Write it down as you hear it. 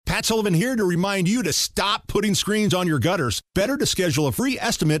Matt Sullivan here to remind you to stop putting screens on your gutters. Better to schedule a free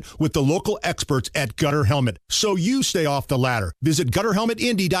estimate with the local experts at Gutter Helmet so you stay off the ladder. Visit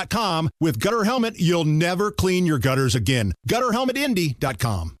GutterHelmetIndy.com. With Gutter Helmet, you'll never clean your gutters again.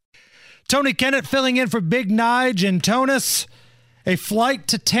 GutterHelmetIndy.com. Tony Kennett filling in for Big Nige and Tonis. A flight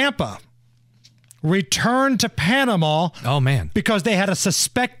to Tampa returned to Panama. Oh, man. Because they had a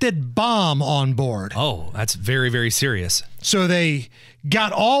suspected bomb on board. Oh, that's very, very serious. So they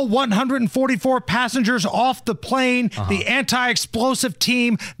got all 144 passengers off the plane. The anti-explosive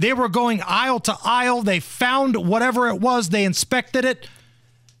team, they were going aisle to aisle. They found whatever it was. They inspected it.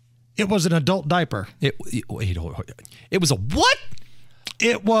 It was an adult diaper. It was a what?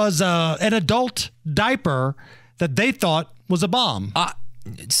 It was an adult diaper that they thought was a bomb. I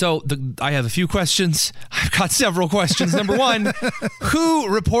have a few questions. I've got several questions. Number one, who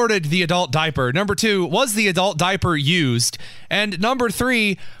reported the adult diaper? Number two, was the adult diaper used? And number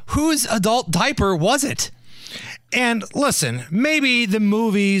three, whose adult diaper was it? And listen, maybe the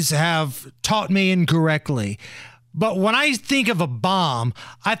movies have taught me incorrectly, but when I think of a bomb,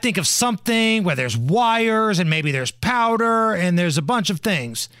 I think of something where there's wires and maybe there's powder and there's a bunch of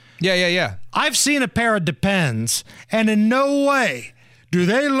things. Yeah. I've seen a pair of Depends, and in no way do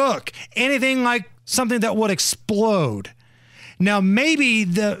they look anything like something that would explode. Now, maybe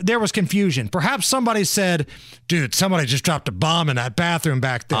there was confusion. Perhaps somebody said, dude, somebody just dropped a bomb in that bathroom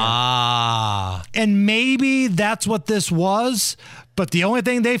back there. And maybe that's what this was, but the only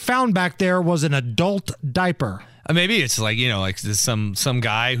thing they found back there was an adult diaper. Maybe it's like, like some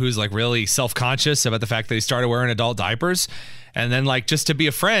guy who's like really self-conscious about the fact that he started wearing adult diapers. And then, like, just to be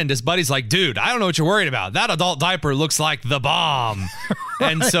a friend, his buddy's like, dude, I don't know what you're worried about. That adult diaper looks like the bomb.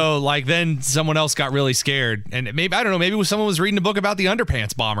 Right. And so, like, then someone else got really scared. And maybe, I don't know, maybe someone was reading a book about the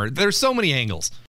underpants bomber. There's so many angles.